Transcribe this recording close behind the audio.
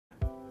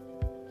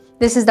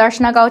This is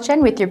Darshana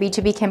Gauchen with your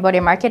B2B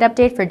Cambodia Market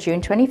update for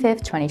June 25,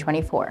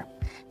 2024.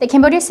 The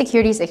Cambodia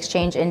Securities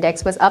Exchange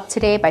Index was up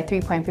today by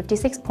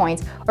 3.56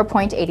 points or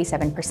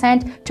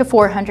 0.87% to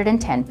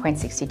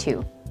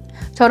 410.62.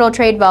 Total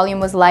trade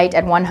volume was light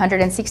at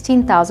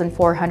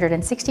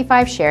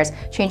 116,465 shares,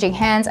 changing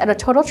hands at a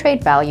total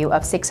trade value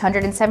of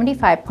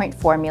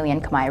 675.4 million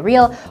Khmer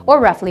Real, or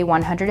roughly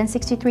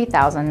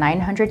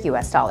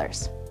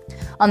 $163,900.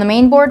 On the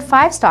main board,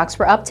 5 stocks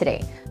were up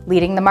today.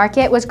 Leading the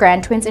market was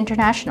Grand Twins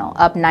International,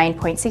 up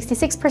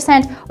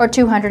 9.66% or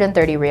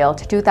 230 Real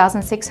to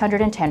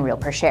 2,610 Real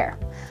per share.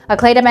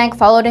 Akleda Bank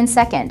followed in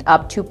second,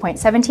 up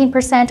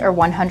 2.17% or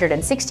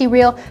 160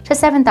 Real to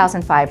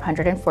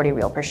 7,540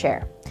 Real per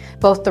share.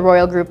 Both the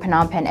Royal Group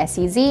Phnom Penh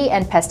SEZ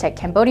and Pestec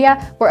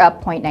Cambodia were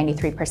up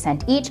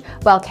 0.93% each,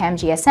 while Cam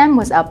GSM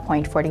was up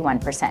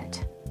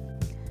 0.41%.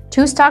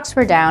 2 stocks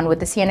were down,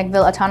 with the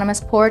Sihanoukville Autonomous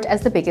Port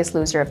as the biggest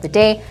loser of the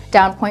day,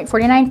 down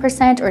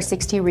 0.49% or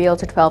 60 Real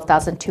to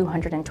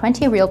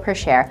 12,220 Real per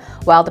share,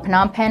 while the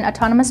Phnom Penh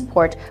Autonomous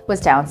Port was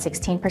down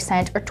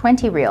 16% or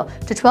 20 Real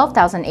to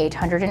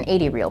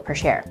 12,880 Real per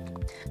share.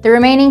 The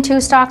remaining 2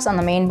 stocks on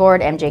the main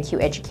board,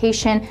 MJQ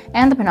Education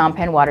and the Phnom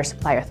Penh Water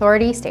Supply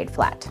Authority, stayed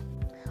flat.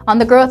 On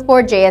the growth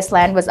board, JS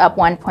Land was up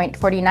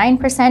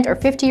 1.49% or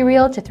 50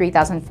 Real to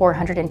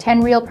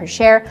 3,410 Real per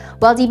share,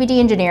 while DBD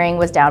Engineering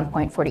was down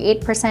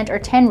 0.48% or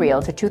 10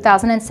 Real to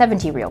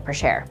 2,070 Real per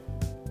share.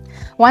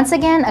 Once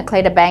again,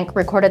 Akleda Bank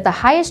recorded the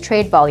highest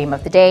trade volume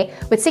of the day,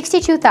 with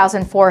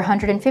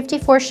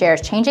 62,454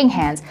 shares changing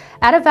hands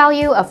at a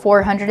value of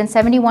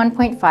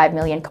 471.5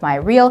 million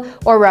Khmer Real,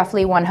 or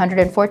roughly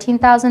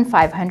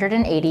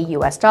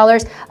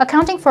 $114,580,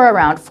 accounting for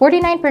around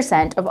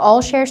 49% of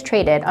all shares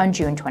traded on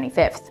June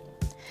 25th.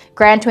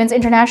 Grand Twins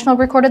International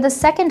recorded the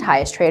second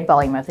highest trade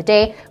volume of the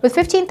day, with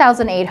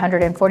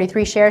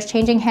 15,843 shares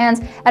changing hands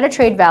at a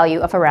trade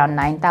value of around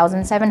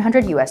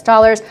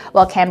 $9,700,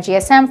 while Cam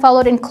GSM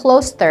followed in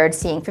close third,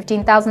 seeing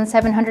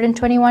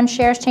 15,721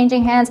 shares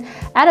changing hands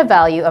at a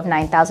value of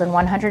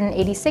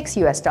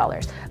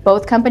 $9,186,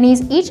 both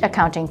companies each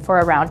accounting for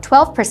around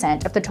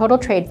 12% of the total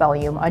trade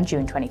volume on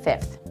June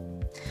 25th.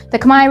 The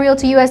Khmer Real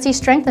to USD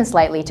strengthened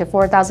slightly to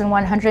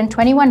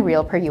 4,121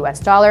 Real per US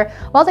dollar,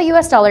 while the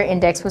US dollar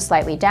index was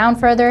slightly down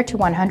further to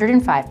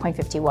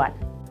 105.51.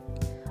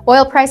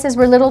 Oil prices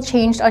were little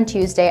changed on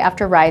Tuesday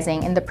after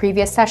rising in the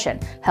previous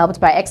session, helped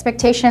by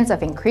expectations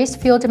of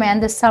increased fuel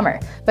demand this summer,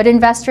 but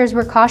investors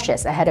were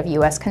cautious ahead of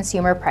US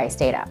consumer price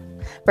data.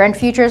 Brent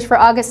futures for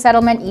August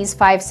settlement eased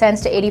 5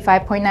 cents to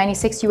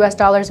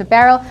 $85.96 a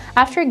barrel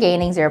after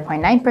gaining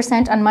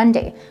 0.9% on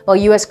Monday, while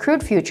U.S.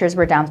 crude futures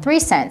were down 3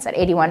 cents at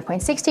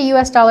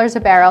 $81.60 a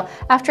barrel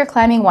after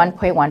climbing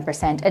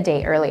 1.1% a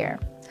day earlier.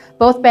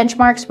 Both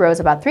benchmarks rose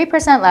about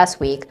 3%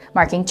 last week,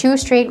 marking 2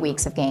 straight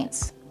weeks of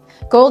gains.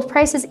 Gold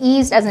prices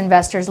eased as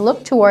investors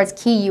looked towards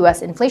key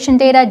U.S. inflation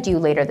data due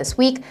later this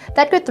week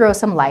that could throw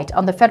some light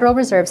on the Federal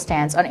Reserve's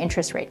stance on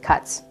interest rate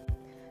cuts.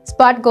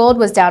 Spot gold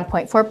was down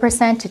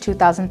 0.4% to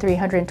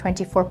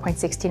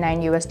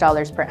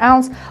 $2,324.69 per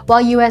ounce, while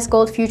U.S.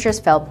 gold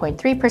futures fell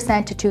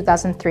 0.3% to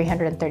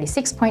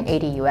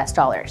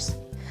 $2,336.80.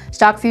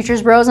 Stock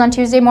futures rose on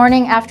Tuesday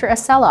morning after a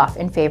sell-off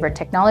in favor of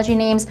technology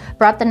names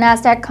brought the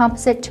Nasdaq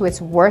Composite to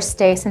its worst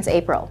day since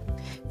April.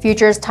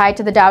 Futures tied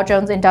to the Dow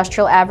Jones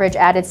Industrial Average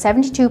added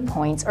 72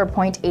 points or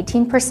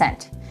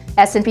 0.18%.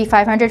 S&P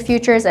 500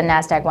 futures and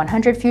Nasdaq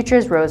 100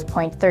 futures rose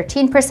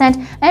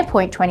 0.13% and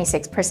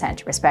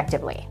 0.26%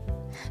 respectively.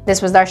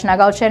 This was Darshana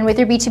Gauchen with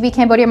your B2B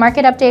Cambodia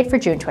Market update for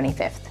June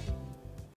 25th.